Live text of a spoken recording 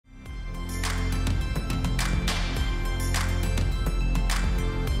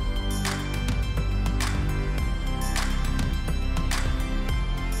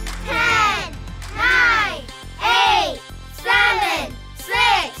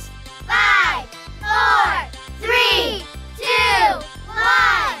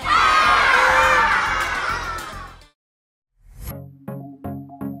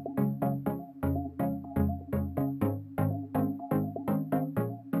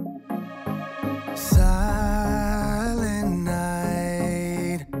Silent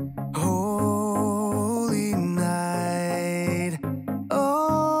night, holy night,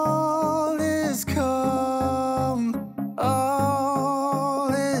 all is calm,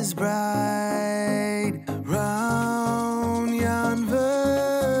 all is bright, round yon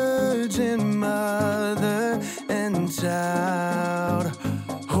virgin mother and child,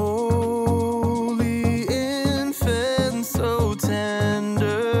 holy infant, so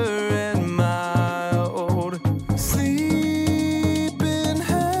tender.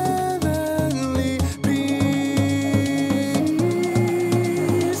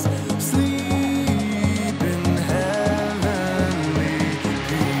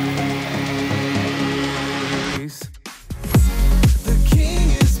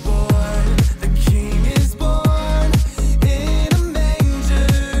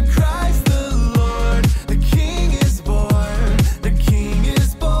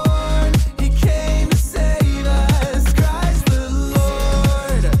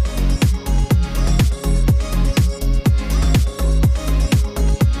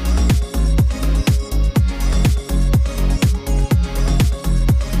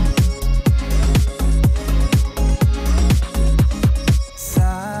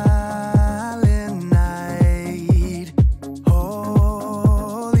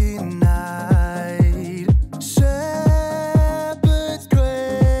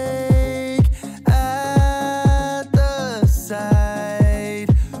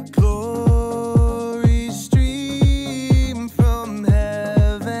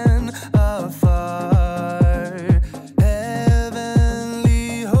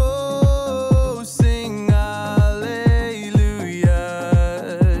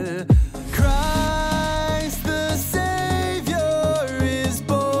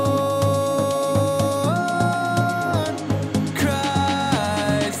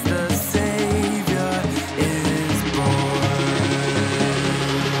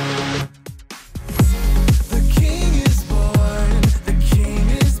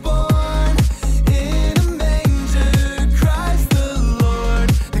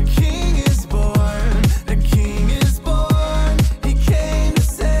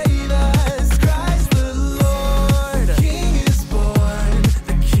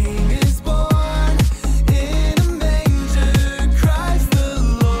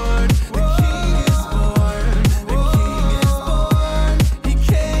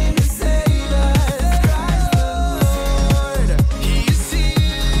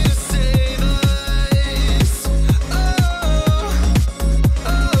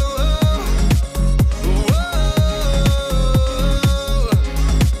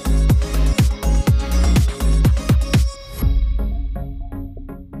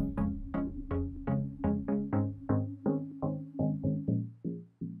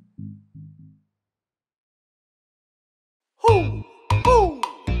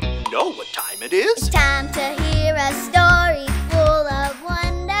 Know what time it is? It's time to hear a story full of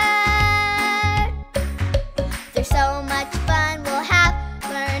wonder. There's so much fun we'll have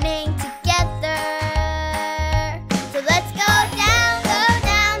learning together. So let's go down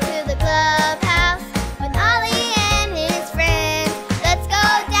to the clubhouse with Ollie and his friends. Let's go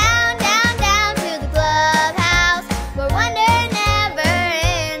down to the clubhouse where wonder never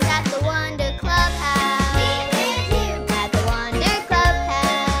ends at the Wonder Clubhouse. At the Wonder Clubhouse.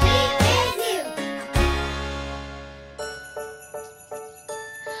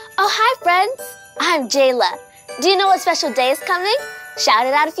 Oh, hi, friends. I'm Jayla. Do you know what special day is coming? Shout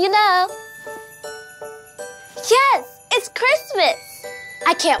it out if you know. Yes, it's Christmas.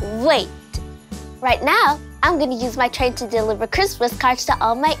 I can't wait. Right now, I'm going to use my train to deliver Christmas cards to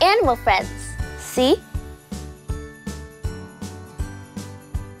all my animal friends. See?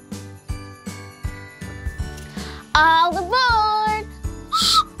 All aboard!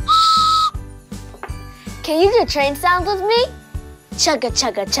 Can you do train sounds with me? Chugga,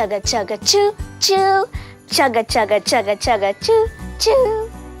 chugga, chugga, chugga, choo, choo. Chugga, chugga, chugga, chugga, choo,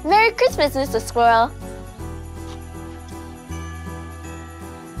 choo. Merry Christmas, Mr. Squirrel.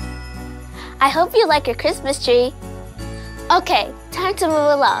 I hope you like your Christmas tree. Okay, time to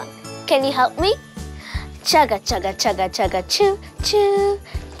move along. Can you help me? Chugga, chugga, chugga, chugga, choo, choo.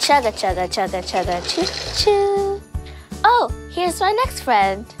 Chugga, chugga, chugga, chugga, choo, choo. Oh, here's my next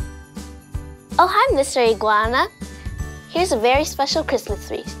friend. Oh, hi, Mr. Iguana. Here's a very special Christmas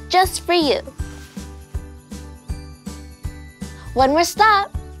tree, just for you. One more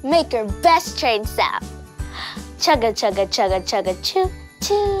stop. Make your best train sound. Chugga, chugga, chugga, chugga, choo,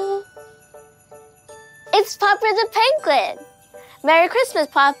 choo. It's Popper the Penguin. Merry Christmas,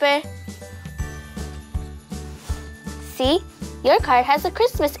 Popper. See, your card has a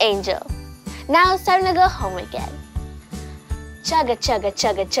Christmas angel. Now it's time to go home again. Chugga, chugga,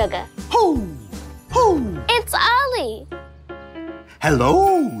 chugga, chugga. Ho! Ho! It's Ollie.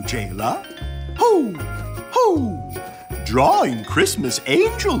 Hello, Jayla. Ho! Ho! Drawing Christmas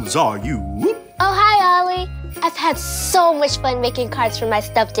angels, are you? Oh, hi, Ollie. I've had so much fun making cards for my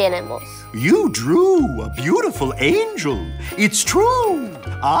stuffed animals. You drew a beautiful angel. It's true.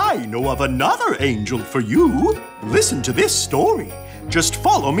 I know of another angel for you. Listen to this story. Just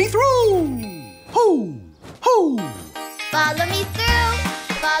follow me through. Ho! Ho! Follow me through,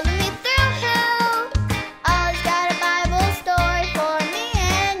 follow me through, who? Ollie's got a Bible story for me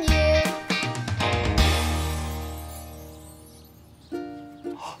and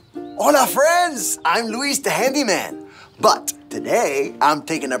you. Hola, friends! I'm Luis the Handyman. But today, I'm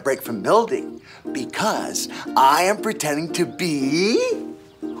taking a break from building because I am pretending to be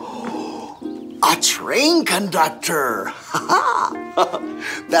a train conductor.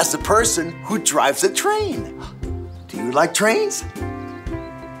 That's the person who drives a train. Do you like trains?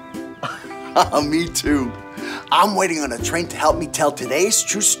 Me too. I'm waiting on a train to help me tell today's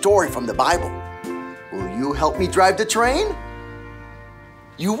true story from the Bible. Will you help me drive the train?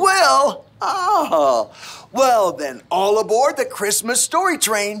 You will? Oh, well then, all aboard the Christmas story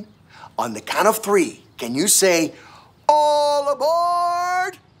train. On the count of 3, can you say, all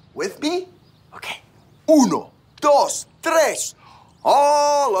aboard? With me? Okay. 1, 2, 3.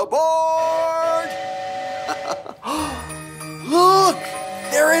 All aboard! Look,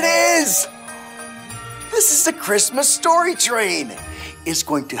 there it is. This is the Christmas story train. It's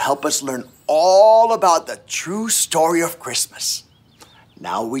going to help us learn all about the true story of Christmas.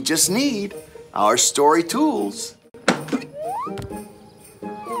 Now we just need our story tools.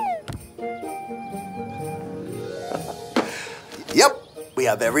 Yep, we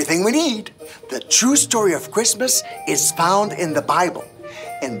have everything we need. The true story of Christmas is found in the Bible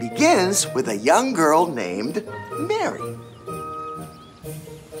and begins with a young girl named Mary.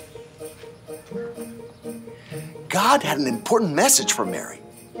 God had an important message for Mary.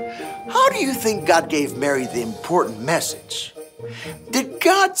 How do you think God gave Mary the important message? Did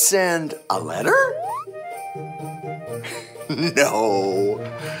God send a letter? No.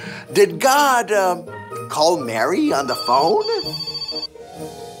 Did God call Mary on the phone?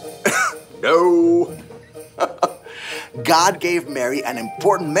 No. God gave Mary an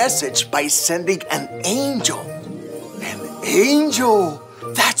important message by sending an angel. An angel!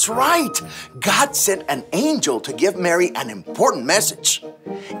 That's right! God sent an angel to give Mary an important message.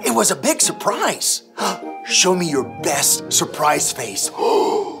 It was a big surprise. Show me your best surprise face.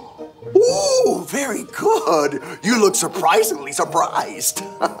 Ooh, very good. You look surprisingly surprised.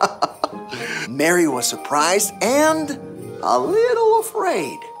 Mary was surprised and a little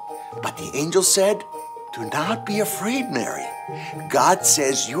afraid. But the angel said, do not be afraid, Mary. God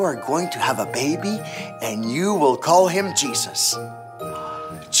says you are going to have a baby and you will call him Jesus.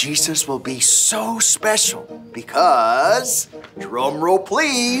 Jesus will be so special because, drum roll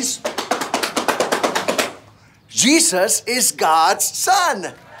please, Jesus is God's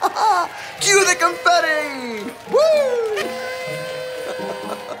son. Cue the confetti! Woo!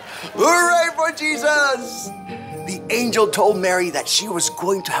 Hooray for Jesus! The angel told Mary that she was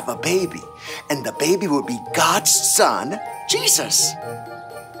going to have a baby, and the baby would be God's son, Jesus.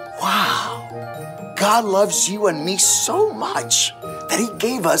 Wow! God loves you and me so much that he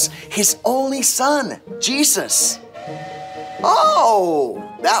gave us his only son, Jesus. Oh,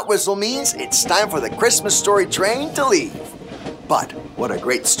 that whistle means it's time for the Christmas story train to leave. But what a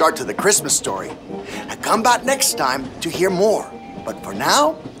great start to the Christmas story. Now come back next time to hear more. But for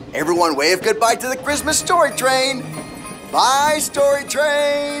now, everyone wave goodbye to the Christmas story train. Bye, story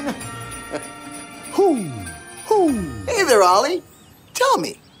train. Hoo! Hoo! Hey there, Ollie. Tell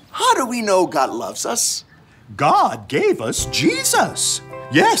me, how do we know God loves us? God gave us Jesus.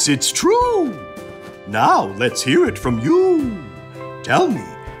 Yes, it's true. Now let's hear it from you. Tell me,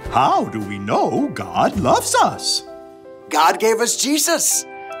 how do we know God loves us? God gave us Jesus.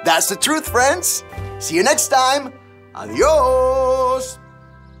 That's the truth, friends. See you next time. Adios.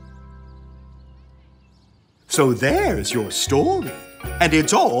 So there's your story, and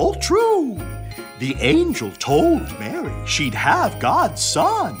it's all true. The angel told Mary she'd have God's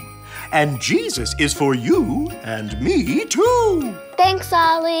son, and Jesus is for you and me too. Thanks,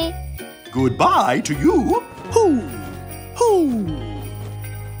 Ollie. Goodbye to you. Hoo! Hoo!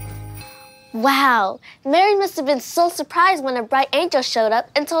 Wow, Mary must have been so surprised when a bright angel showed up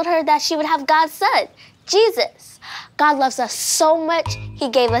and told her that she would have God's son, Jesus. God loves us so much, he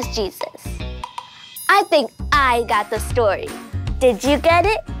gave us Jesus. I think I got the story. Did you get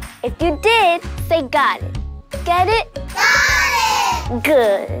it? If you did, say got it. Get it? Got it!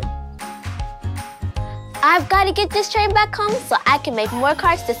 Good. I've got to get this train back home so I can make more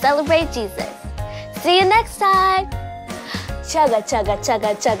cards to celebrate Jesus. See you next time. Chugga, chugga,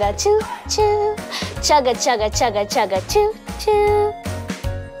 chugga, chugga, choo, choo. Chugga, chugga, chugga, chugga, choo, choo.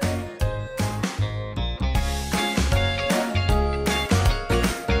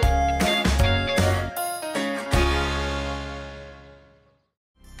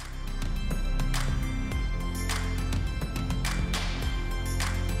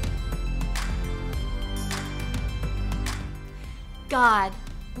 God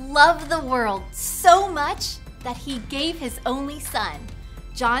loved the world so much that he gave his only son.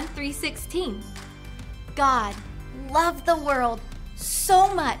 John 3:16. God loved the world so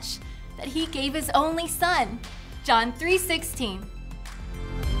much that he gave his only son. John 3:16.